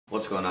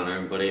What's going on,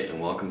 everybody, and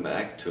welcome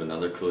back to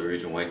another Coulee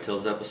Region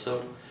Whitetails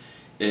episode.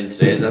 In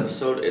today's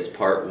episode, it's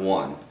part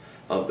 1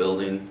 of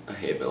building a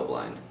hay bale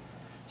blind.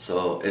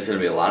 So it's going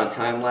to be a lot of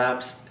time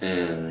lapse,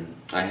 and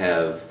I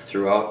have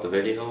throughout the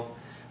video,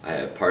 I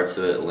have parts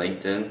of it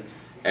linked in.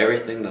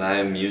 Everything that I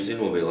am using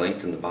will be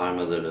linked in the bottom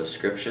of the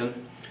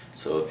description.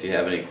 So if you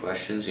have any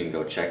questions, you can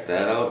go check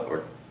that out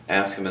or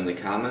ask them in the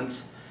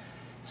comments.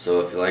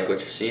 So if you like what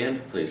you're seeing,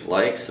 please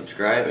like,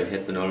 subscribe, and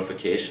hit the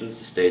notifications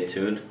to stay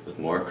tuned with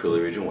more Coulee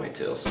Region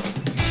Whitetails.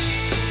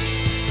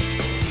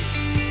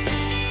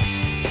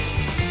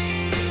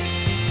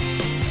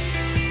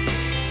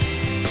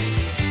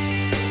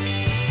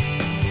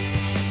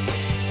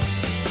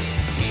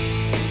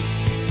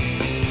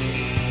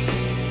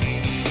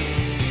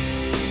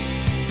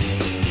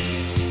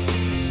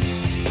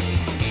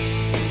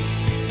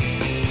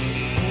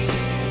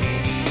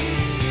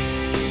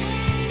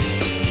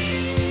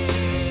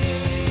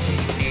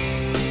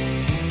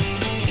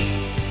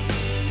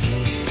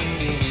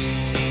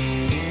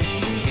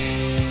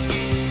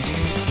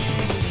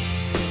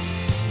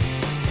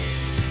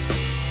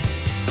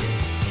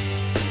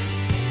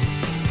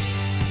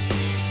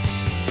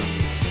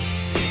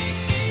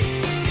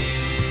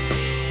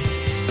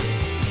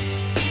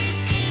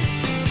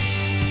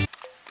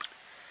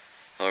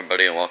 Hello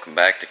everybody, and welcome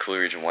back to Coulee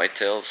Region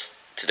Whitetails.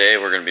 Today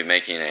we're going to be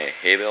making a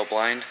hay bale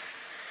blind,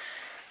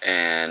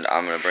 and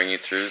I'm going to bring you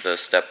through the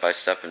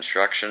step-by-step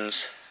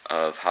instructions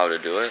of how to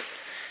do it.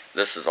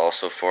 This is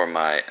also for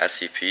my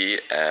SCP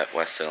at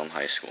West Salem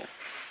High School.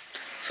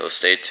 So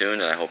stay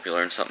tuned, and I hope you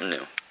learn something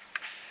new.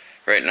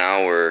 Right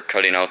now we're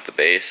cutting out the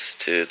base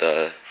to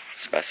the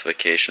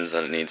specifications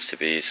that it needs to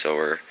be, so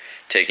we're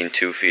taking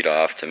 2 feet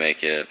off to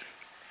make it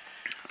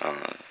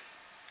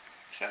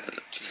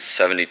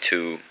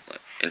 72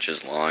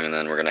 inches long, and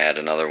then we're going to add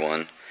another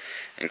one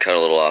and cut a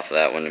little off of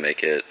that one to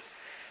make it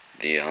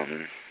the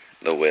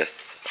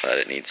width that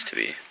it needs to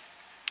be.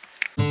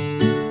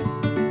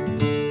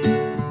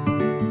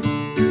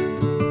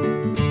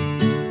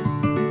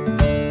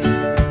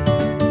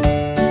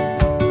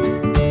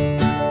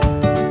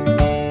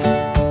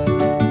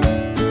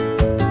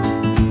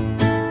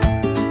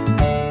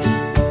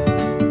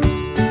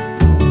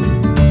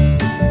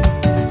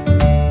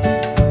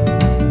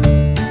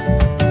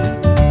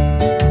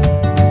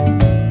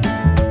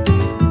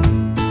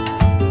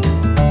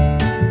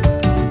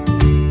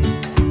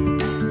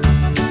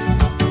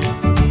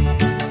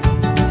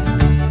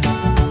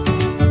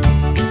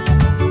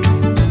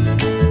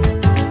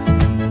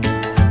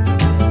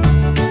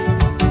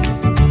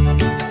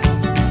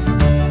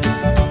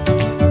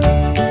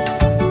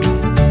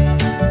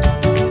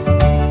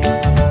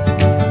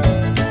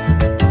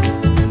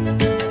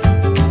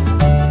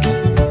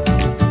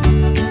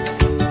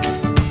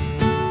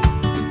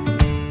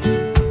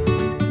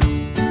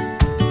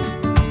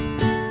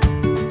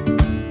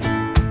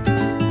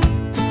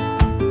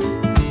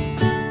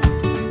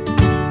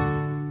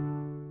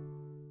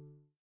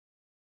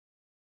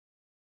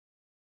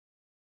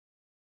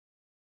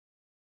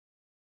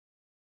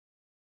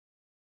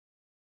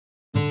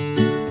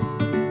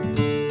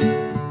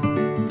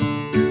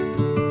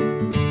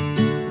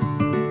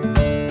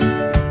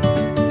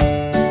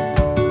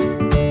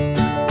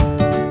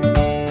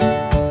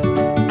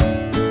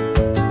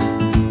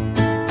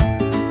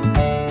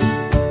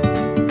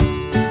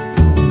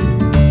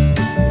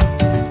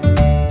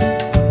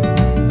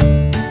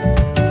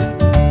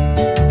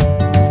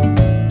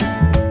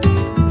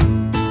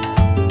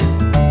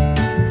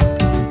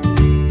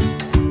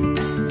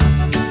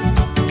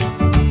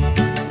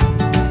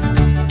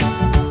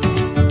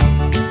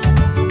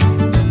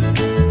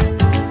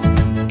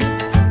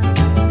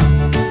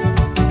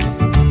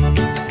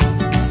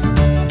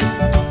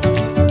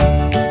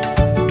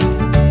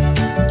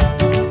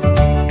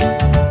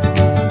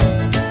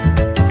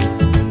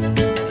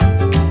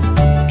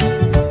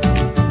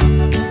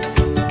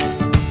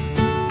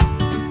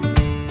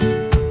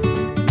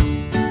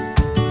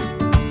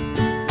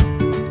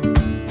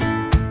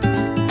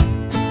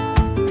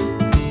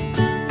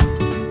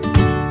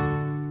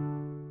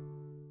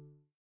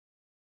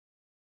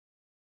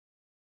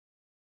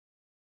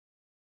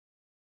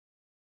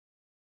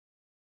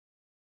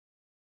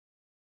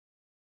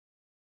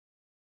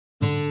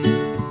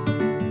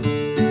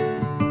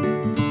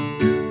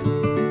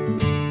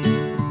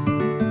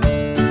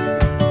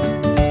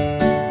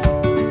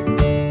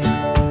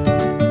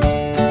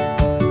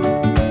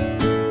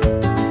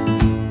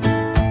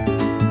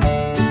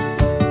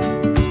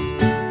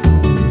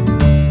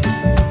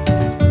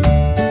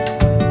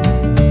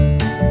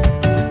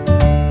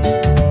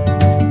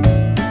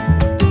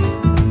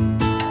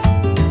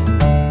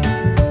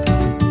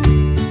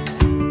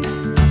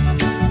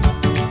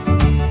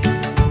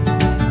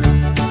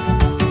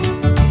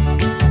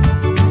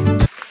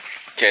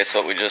 Okay, so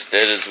what we just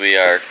did is we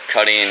are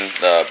cutting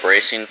the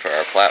bracing for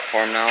our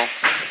platform now,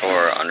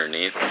 for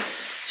underneath.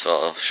 So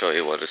I'll show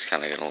you what it's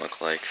kind of going to look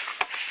like.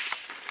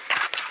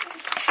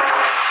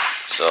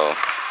 So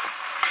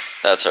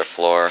that's our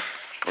floor.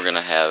 We're going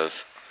to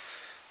have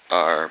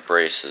our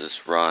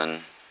braces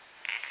run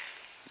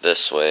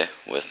this way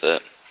with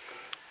it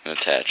and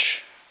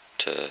attach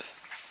to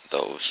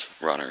those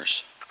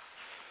runners.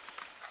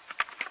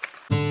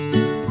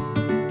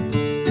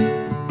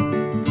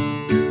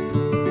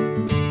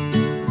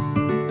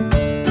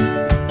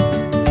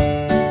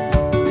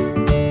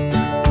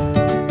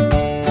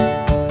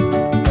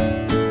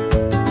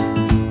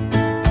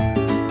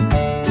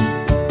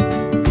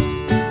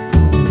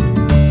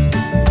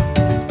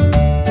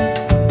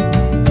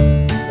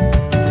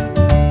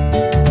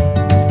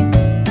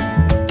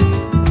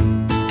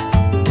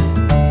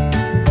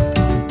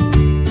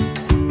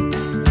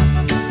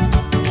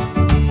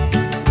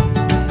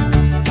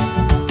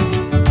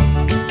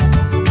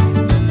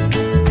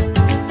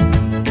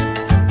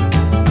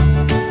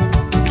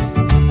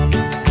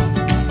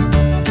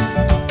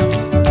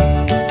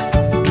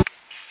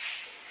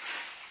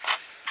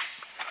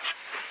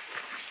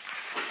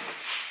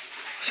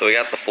 So we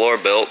got the floor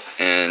built,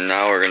 and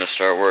now we're going to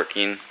start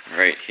working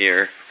right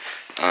here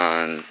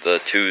on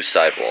the two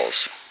side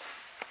walls.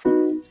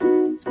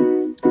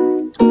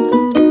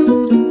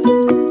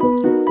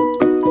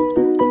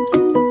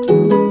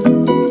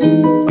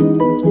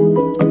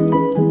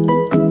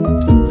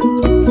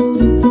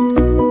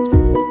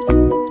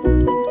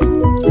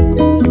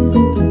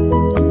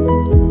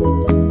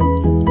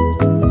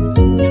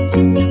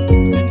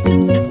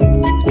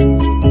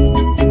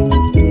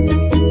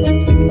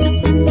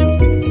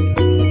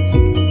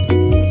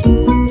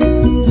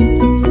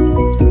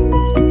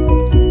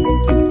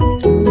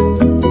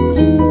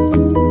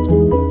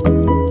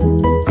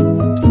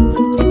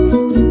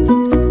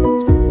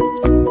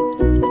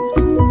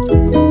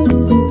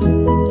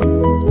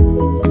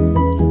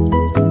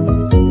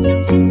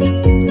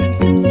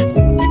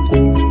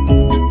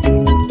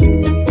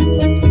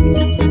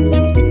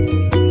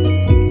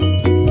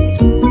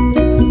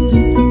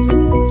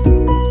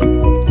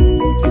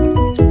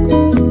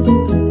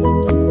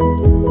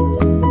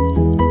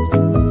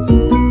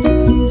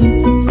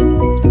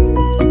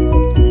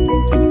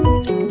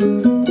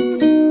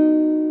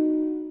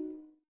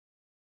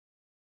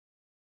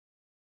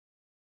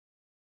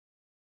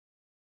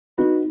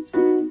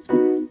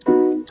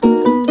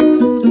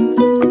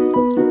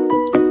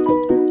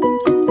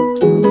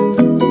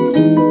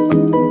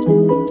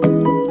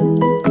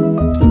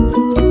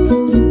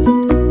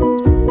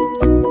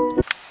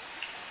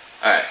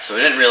 So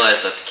we didn't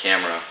realize that the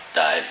camera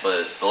died,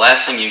 but the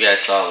last thing you guys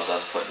saw was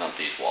us putting up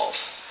these walls.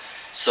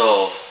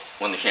 So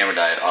when the camera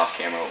died off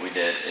camera, what we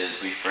did is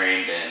we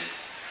framed in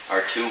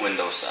our two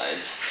window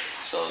sides.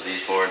 So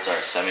these boards are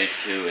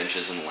 72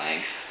 inches in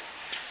length,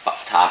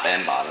 top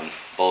and bottom,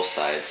 both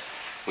sides.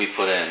 We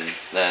put in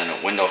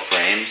then window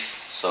frames.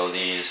 So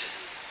these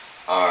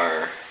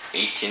are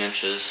 18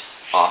 inches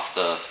off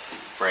the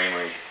frame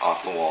or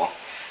off the wall,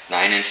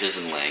 9 inches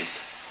in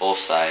length, both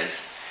sides,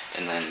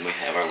 and then we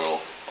have our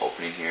little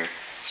opening here.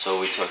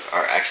 So we took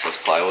our excess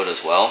plywood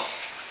as well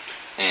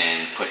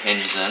and put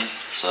hinges in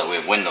so that we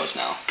have windows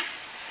now.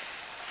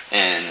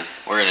 And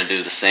we're going to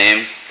do the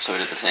same, so we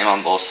did the same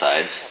on both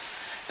sides.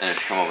 And if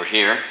you come over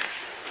here,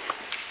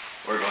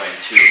 we're going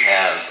to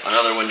have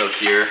another window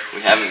here.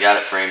 We haven't got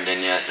it framed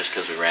in yet just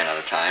because we ran out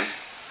of time.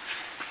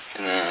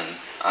 And then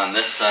on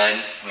this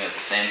side, we have the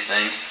same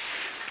thing,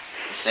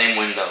 the same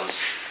windows,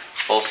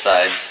 both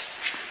sides.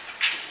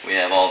 We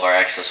have all of our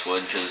excess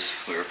wood because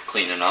we were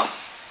cleaning up.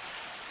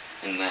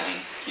 And then,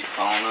 keep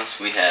following us,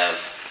 we have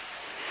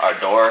our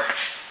door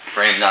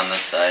framed on this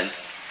side.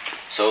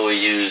 So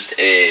we used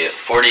a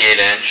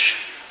 48-inch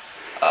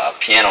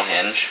piano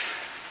hinge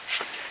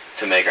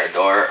to make our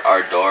door.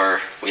 Our door,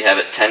 we have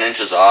it 10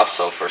 inches off,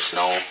 so for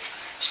snow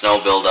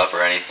buildup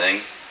or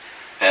anything,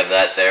 have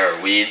that there,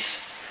 or weeds.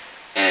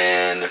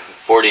 And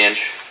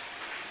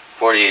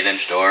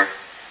 48-inch door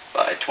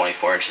by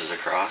 24 inches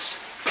across.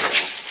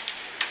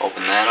 So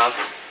open that up,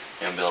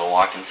 you'll be able to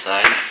walk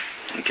inside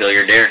and kill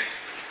your deer.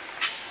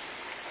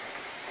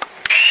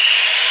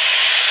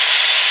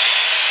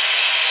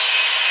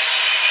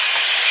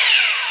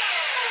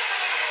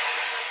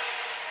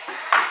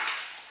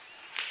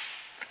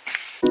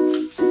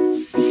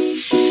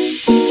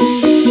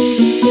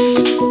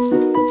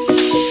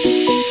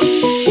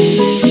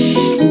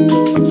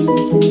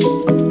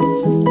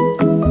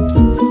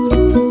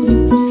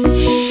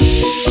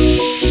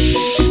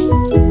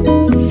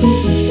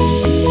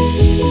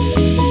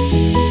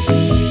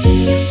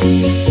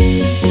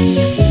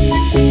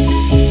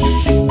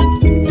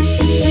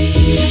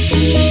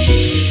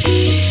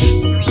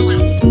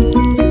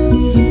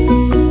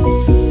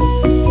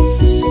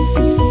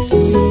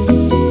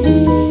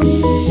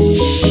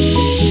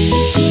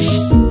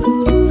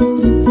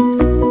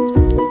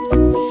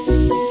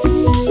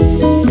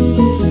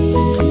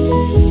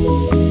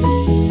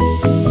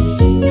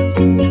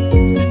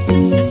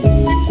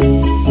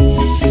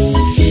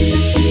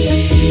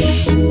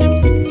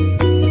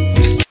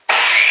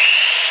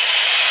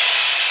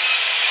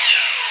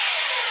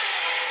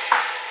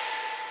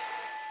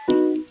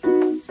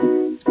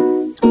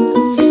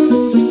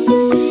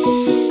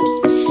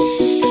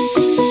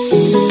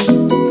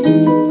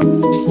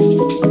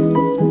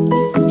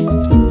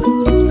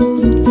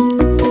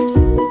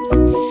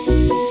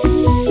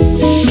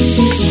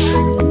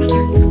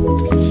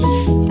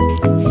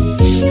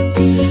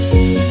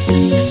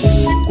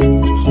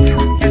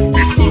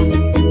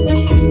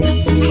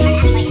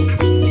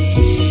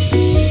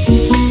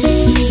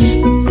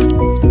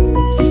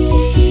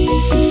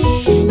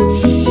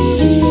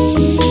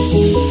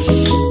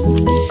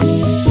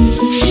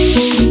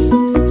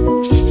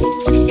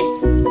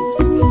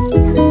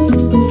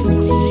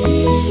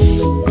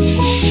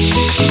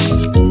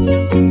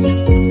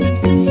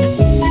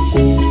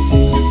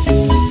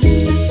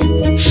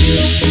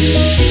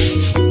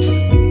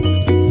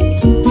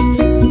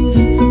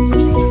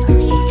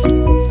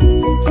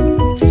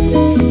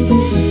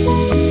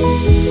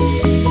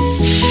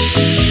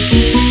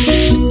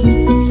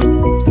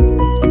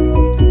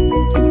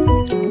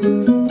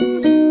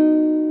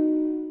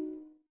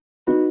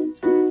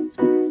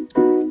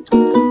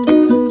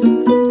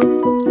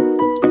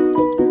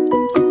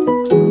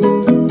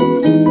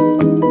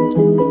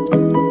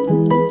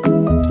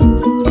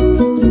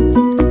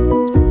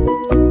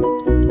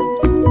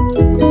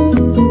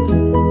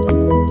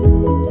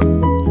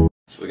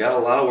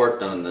 a lot of work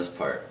done in this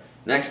part.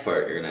 Next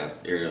part, you're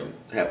gonna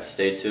have to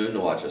stay tuned to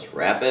watch us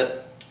wrap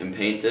it and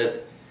paint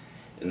it,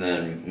 and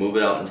then move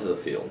it out into the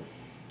field.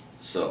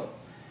 So,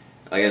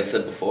 like I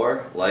said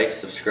before, like,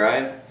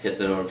 subscribe, hit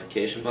the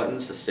notification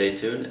buttons to stay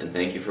tuned, and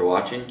thank you for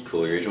watching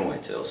Coulee Region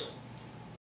Whitetails.